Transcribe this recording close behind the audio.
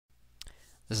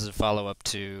This is a follow-up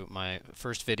to my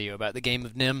first video about the game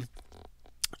of Nim.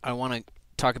 I want to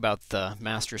talk about the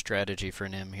master strategy for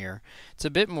Nim here. It's a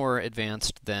bit more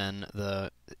advanced than the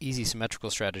easy symmetrical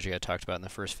strategy I talked about in the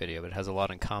first video, but it has a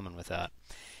lot in common with that,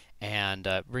 and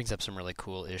brings up some really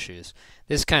cool issues.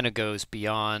 This kind of goes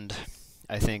beyond,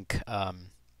 I think,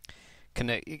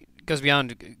 it goes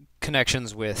beyond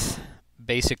connections with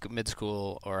basic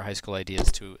mid-school or high school ideas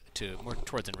to more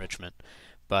towards enrichment,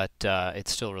 but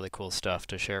it's still really cool stuff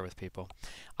to share with people.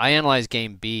 I analyzed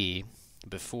game B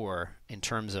before in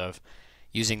terms of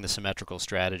using the symmetrical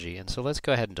strategy, and so let's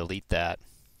go ahead and delete that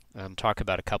and talk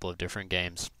about a couple of different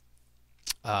games,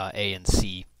 A and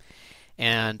C.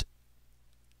 And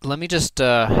let me just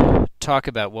talk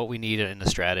about what we need in the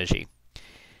strategy.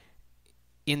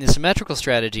 In the symmetrical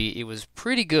strategy, it was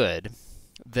pretty good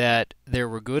that there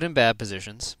were good and bad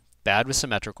positions. Bad was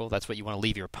symmetrical. That's what you want to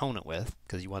leave your opponent with,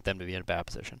 because you want them to be in a bad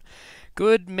position.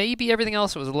 Good, maybe everything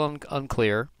else was a little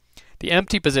unclear. The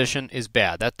empty position is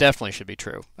bad. That definitely should be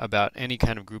true about any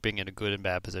kind of grouping into good and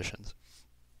bad positions.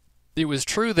 It was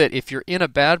true that if you're in a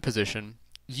bad position,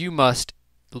 you must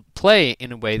play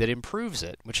in a way that improves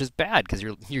it, which is bad because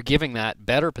you're giving that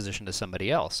better position to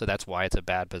somebody else. So that's why it's a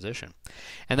bad position.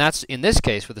 And that's, in this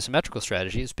case, with the symmetrical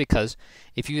strategy, is because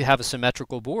if you have a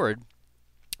symmetrical board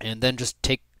and then just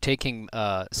taking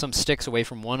some sticks away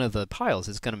from one of the piles,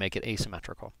 is going to make it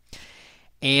asymmetrical.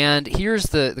 And here's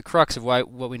the crux of what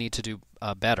we need to do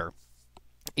better.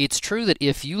 It's true that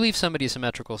if you leave somebody a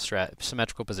symmetrical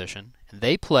position, and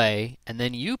they play, and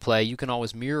then you play, you can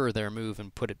always mirror their move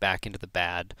and put it back into the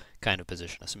bad kind of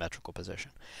position, a symmetrical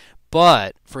position.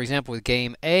 But, for example, with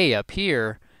game A up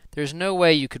here, there's no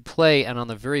way you could play and on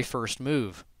the very first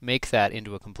move make that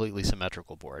into a completely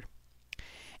symmetrical board.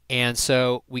 And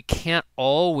so we can't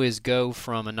always go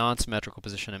from a non-symmetrical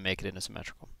position and make it into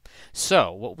symmetrical.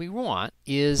 So what we want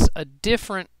is a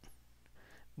different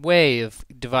way of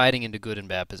dividing into good and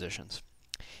bad positions.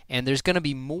 And there's going to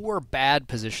be more bad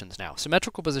positions now.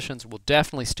 Symmetrical positions will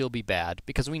definitely still be bad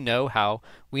because we know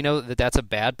that that's a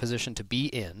bad position to be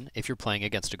in if you're playing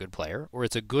against a good player, or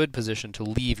it's a good position to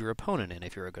leave your opponent in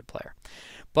if you're a good player.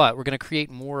 But we're going to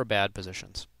create more bad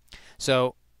positions.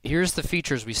 So here's the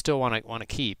features we still want to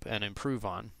keep and improve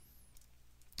on.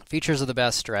 Features of the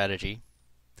best strategy.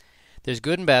 There's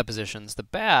good and bad positions. The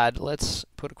bad, let's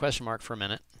put a question mark for a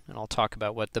minute, and I'll talk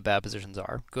about what the bad positions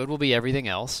are. Good will be everything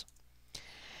else.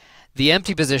 The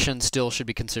empty position still should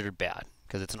be considered bad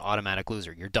because it's an automatic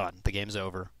loser. You're done. The game's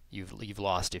over. You've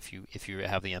lost if you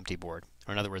have the empty board.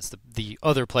 Or in other words, the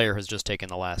other player has just taken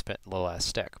the last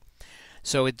stick.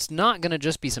 So it's not going to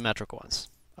just be symmetrical ones.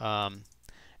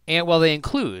 And while they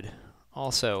include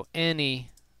also any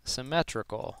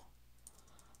symmetrical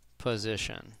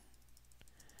position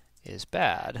is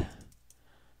bad,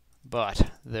 but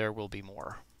there will be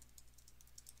more.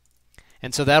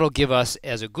 And so that'll give us,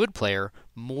 as a good player,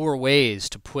 more ways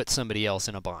to put somebody else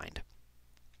in a bind.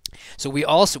 So we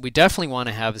definitely want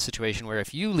to have a situation where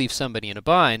if you leave somebody in a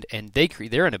bind and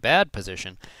they're in a bad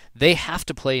position, they have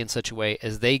to play in such a way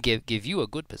as they give you a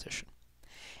good position.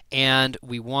 And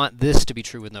we want this to be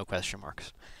true with no question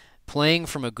marks. Playing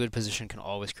from a good position can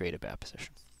always create a bad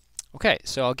position. Okay,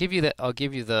 so I'll give you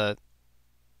the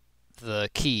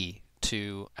key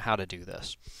to how to do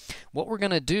this. What we're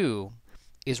going to do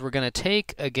is we're going to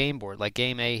take a game board like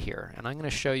game A here, and I'm going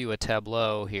to show you a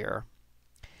tableau here.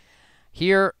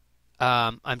 Here,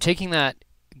 I'm taking that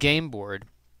game board,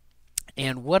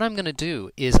 and what I'm going to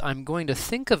do is I'm going to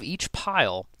think of each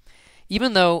pile.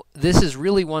 Even though this is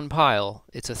really one pile,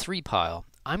 it's a 3 pile,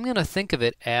 I'm going to think of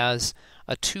it as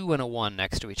a 2 and a 1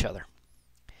 next to each other.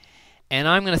 And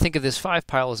I'm going to think of this 5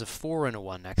 pile as a 4 and a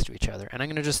 1 next to each other. And I'm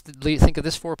going to just think of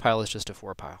this 4 pile as just a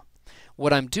 4 pile.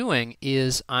 What I'm doing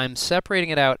is I'm separating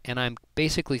it out, and I'm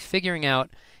basically figuring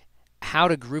out how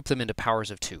to group them into powers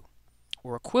of 2.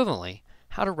 Or equivalently,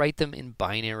 how to write them in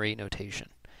binary notation.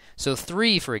 So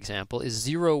 3, for example, is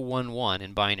 0, 1, 1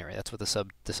 in binary. That's what the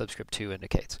subscript 2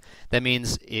 indicates. That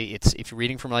means if you're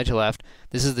reading from right to left,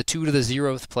 this is the 2 to the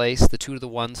 0th place, the 2 to the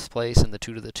 1st place, and the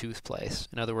 2 to the 2th place.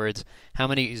 In other words, how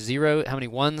many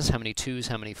 1s, how many 2s,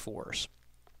 how many 4s.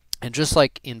 And just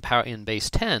like in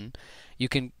base 10, you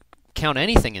can count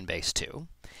anything in base 2.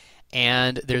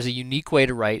 And there's a unique way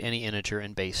to write any integer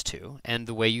in base 2. And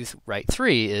the way you write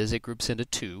 3 is it groups into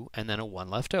 2 and then a 1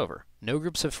 left over. No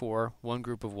groups of 4, one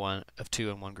group of 2,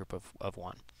 and one group of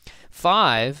 1.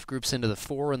 5 groups into the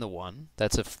 4 and the 1.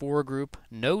 That's a 4 group,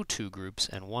 no 2 groups,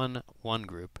 and 1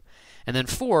 group. And then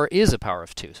 4 is a power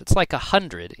of 2. So it's like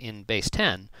 100 in base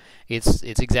 10. It's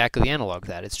exactly the analog of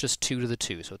that. It's just 2 to the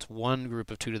 2. So it's one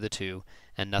group of 2 to the 2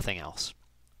 and nothing else.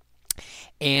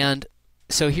 And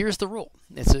So here's the rule.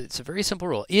 It's a very simple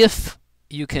rule. If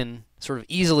you can sort of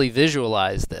easily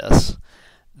visualize this,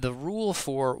 the rule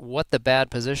for what the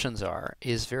bad positions are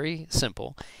is very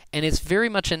simple, and it's very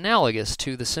much analogous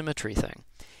to the symmetry thing.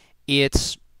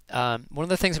 It's one of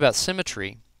the things about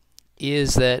symmetry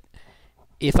is that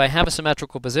if I have a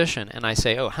symmetrical position and I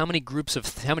say, oh, how many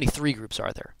 3 groups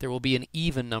are there? There will be an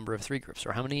even number of 3 groups.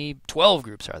 Or how many 12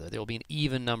 groups are there? There will be an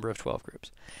even number of 12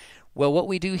 groups. Well, what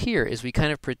we do here is we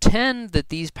kind of pretend that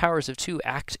these powers of 2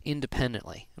 act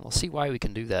independently. And we'll see why we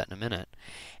can do that in a minute.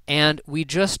 And we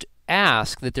just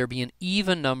ask that there be an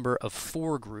even number of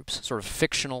 4 groups, sort of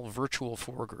fictional, virtual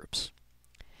 4 groups,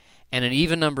 and an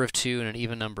even number of 2 and an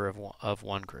even number of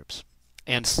 1 groups.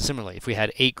 And similarly, if we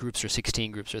had 8 groups or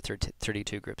 16 groups or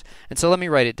 32 groups. And so let me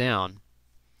write it down.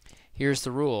 Here's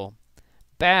the rule.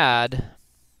 Bad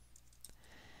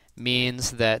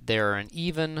means that there are an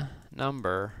even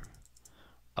number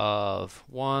of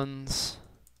 1s,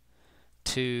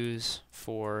 2s,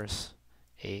 4s,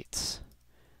 8s,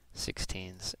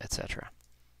 16s, etc.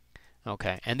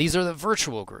 Okay, and these are the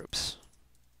virtual groups.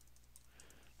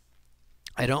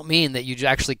 I don't mean that you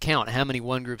actually count how many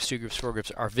 1 groups, 2 groups, 4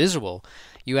 groups are visible.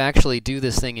 You actually do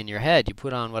this thing in your head. You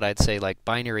put on what I'd say like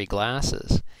binary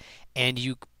glasses, and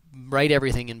you write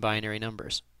everything in binary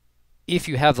numbers. If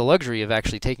you have the luxury of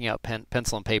actually taking out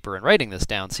pencil and paper and writing this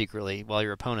down secretly while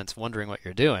your opponent's wondering what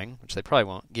you're doing, which they probably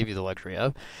won't give you the luxury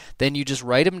of, then you just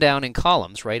write them down in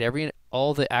columns. Write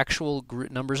all the actual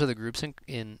numbers of the groups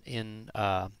in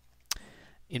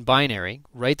binary.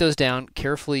 Write those down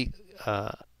carefully.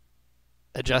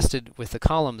 Adjusted with the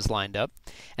columns lined up,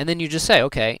 and then you just say,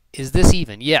 okay, is this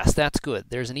even? Yes, that's good.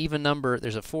 There's an even number,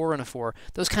 there's a 4 and a 4.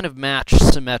 Those kind of match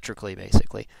symmetrically,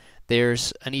 basically.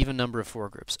 There's an even number of 4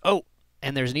 groups. Oh,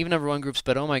 and there's an even number of 1 groups,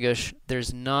 but oh my gosh,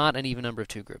 there's not an even number of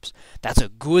 2 groups. That's a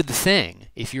good thing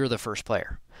if you're the first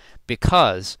player,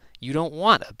 because you don't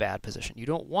want a bad position. You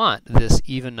don't want this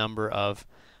even number of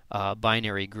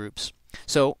binary groups.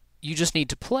 So you just need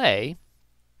to play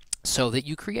so that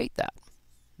you create that.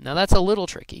 Now that's a little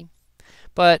tricky,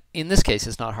 but in this case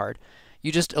it's not hard.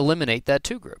 You just eliminate that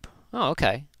 2 group. Oh,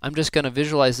 okay. I'm just going to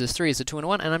visualize this 3 as a 2 and a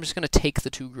 1, and I'm just going to take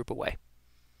the 2 group away.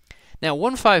 Now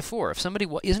 1, 5, 4, if somebody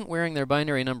isn't wearing their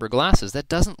binary number glasses, that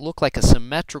doesn't look like a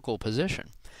symmetrical position.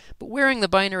 But wearing the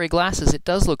binary glasses, it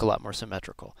does look a lot more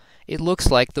symmetrical. It looks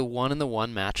like the 1 and the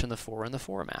 1 match and the 4 and the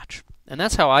 4 match. And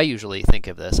that's how I usually think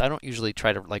of this. I don't usually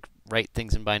try to write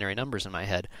things in binary numbers in my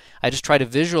head. I just try to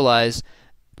visualize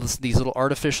these little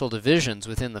artificial divisions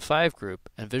within the 5 group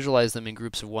and visualize them in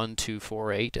groups of 1, 2,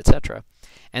 4, 8, etc.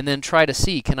 And then try to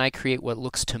see, can I create what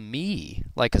looks to me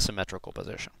like a symmetrical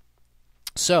position?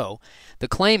 So the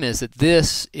claim is that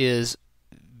this is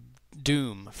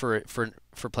doom for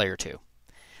player 2.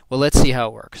 Well, let's see how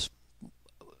it works.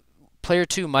 Player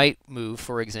 2 might move,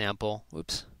 for example,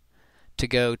 to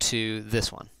go to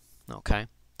this one, okay,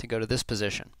 to go to this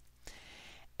position.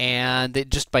 And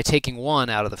just by taking 1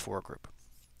 out of the 4 group.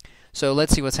 So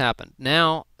let's see what's happened.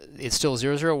 Now it's still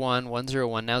 0, 0, 1, 1, 0,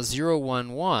 1. Now 0,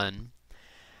 1, 1.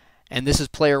 And this is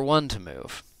player 1 to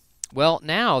move. Well,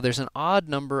 now there's an odd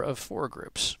number of 4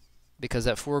 groups because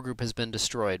that 4 group has been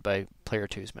destroyed by player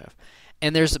 2's move.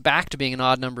 And there's back to being an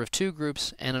odd number of 2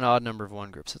 groups and an odd number of 1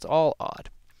 groups. It's all odd.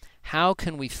 How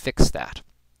can we fix that?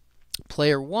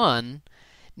 Player 1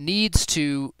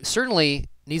 certainly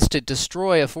needs to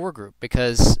destroy a 4 group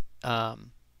because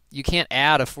you can't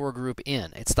add a 4 group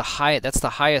in. That's the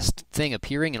highest thing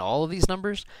appearing in all of these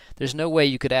numbers. There's no way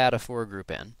you could add a 4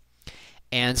 group in.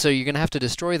 And so you're going to have to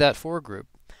destroy that 4 group.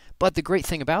 But the great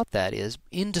thing about that is,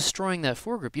 in destroying that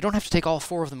 4 group, you don't have to take all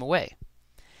 4 of them away.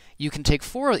 You can take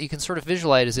 4, you can sort of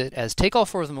visualize it as take all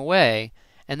 4 of them away,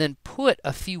 and then put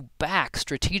a few back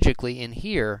strategically in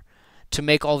here to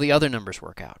make all the other numbers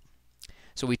work out.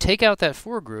 So we take out that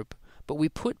 4 group, but we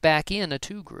put back in a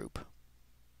 2 group.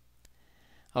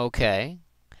 Okay,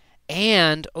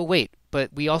 and, oh wait,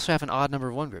 but we also have an odd number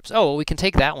of 1 groups. Oh, well, we can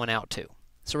take that one out too.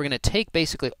 So we're going to take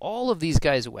basically all of these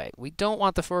guys away. We don't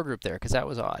want the 4 group there because that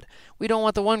was odd. We don't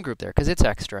want the 1 group there because it's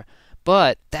extra.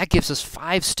 But that gives us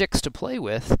 5 sticks to play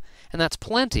with, and that's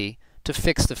plenty to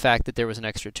fix the fact that there was an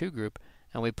extra 2 group,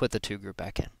 and we put the 2 group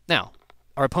back in. Now,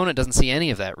 our opponent doesn't see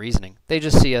any of that reasoning. They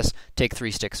just see us take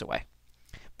 3 sticks away.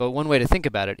 But one way to think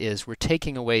about it is we're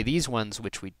taking away these ones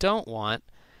which we don't want,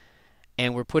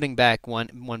 and we're putting back one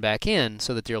back in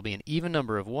so that there will be an even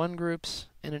number of 1 groups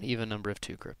and an even number of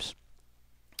 2 groups.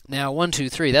 Now, 1, 2,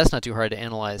 3, that's not too hard to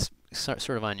analyze sort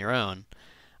of on your own,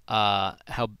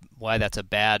 why that's a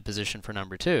bad position for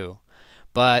number 2.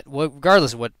 But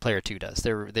regardless of what player 2 does,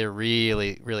 they're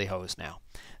really, really hosed now.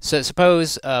 So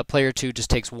suppose player 2 just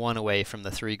takes 1 away from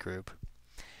the 3 group.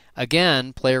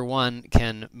 Again, player 1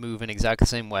 can move in exactly the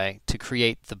same way to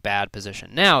create the bad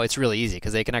position. Now it's really easy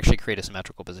because they can actually create a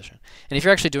symmetrical position. And if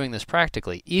you're actually doing this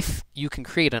practically, if you can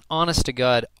create an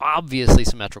honest-to-God, obviously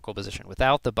symmetrical position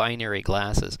without the binary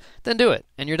glasses, then do it,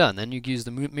 and you're done. Then you use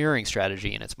the mirroring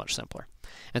strategy, and it's much simpler.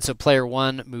 And so player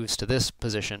 1 moves to this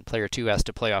position, player 2 has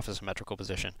to play off a symmetrical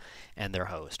position, and they're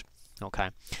hosed. Okay,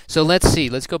 so let's see.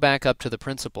 Let's go back up to the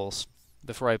principles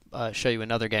before I show you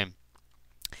another game.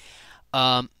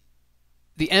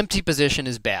 The empty position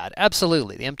is bad.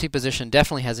 Absolutely. The empty position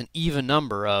definitely has an even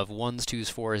number of 1s,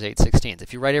 2s, 4s, 8s, 16s.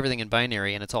 If you write everything in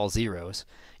binary and it's all zeros,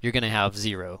 you're going to have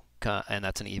 0, and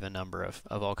that's an even number of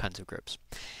all kinds of groups.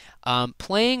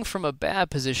 Playing from a bad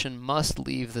position must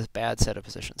leave the bad set of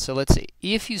positions. So let's see.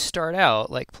 If you start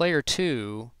out like player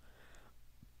 2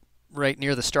 right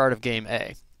near the start of game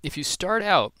A, if you start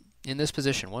out in this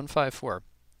position, 1, 5, 4,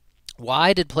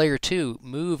 why did player 2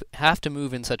 have to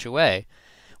move in such a way?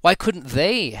 Why couldn't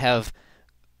they have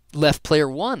left player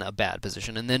 1 a bad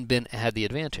position and then had the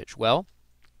advantage? Well,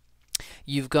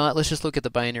 you've got, let's just look at the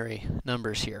binary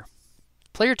numbers here.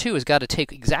 Player 2 has got to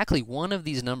take exactly one of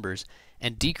these numbers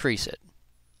and decrease it.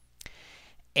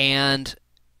 And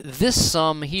this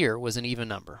sum here was an even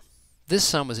number. This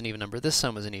sum was an even number. This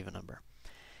sum was an even number.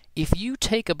 If you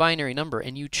take a binary number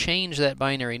and you change that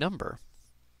binary number,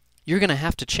 you're going to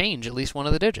have to change at least one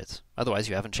of the digits. Otherwise,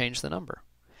 you haven't changed the number.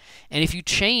 And if you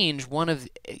change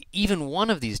even one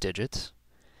of these digits,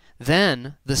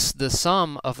 then the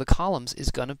sum of the columns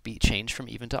is going to be changed from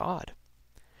even to odd.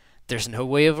 There's no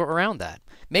way around that.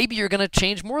 Maybe you're going to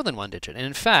change more than one digit. And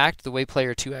in fact, the way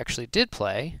player 2 actually did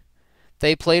play,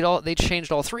 they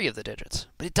changed all 3 of the digits.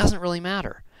 But it doesn't really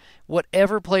matter.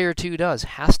 Whatever player 2 does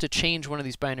has to change one of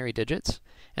these binary digits.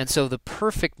 And so the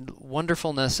perfect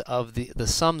wonderfulness of the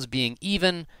sums being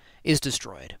even is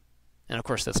destroyed. And of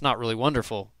course, that's not really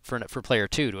wonderful for player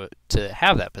 2 to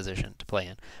have that position to play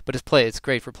in. But it's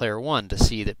great for player 1 to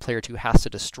see that player 2 has to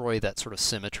destroy that sort of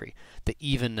symmetry, the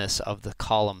evenness of the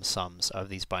column sums of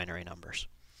these binary numbers.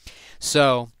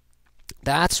 So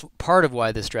that's part of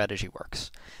why this strategy works.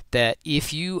 That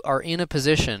if you are in a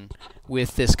position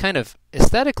with this kind of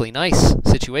aesthetically nice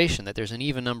situation, that there's an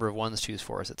even number of 1s, 2s,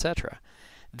 4s, etc.,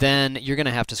 then you're going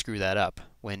to have to screw that up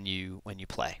when you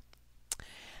play.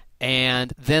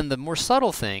 And then the more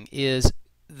subtle thing is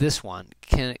this one.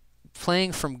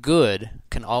 Playing from good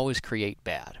can always create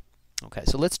bad. Okay,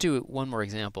 so let's do one more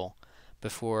example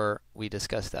before we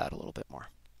discuss that a little bit more.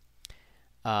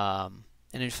 And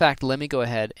in fact, let me go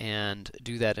ahead and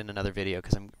do that in another video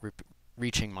because I'm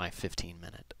reaching my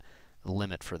 15-minute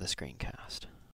limit for the screencast.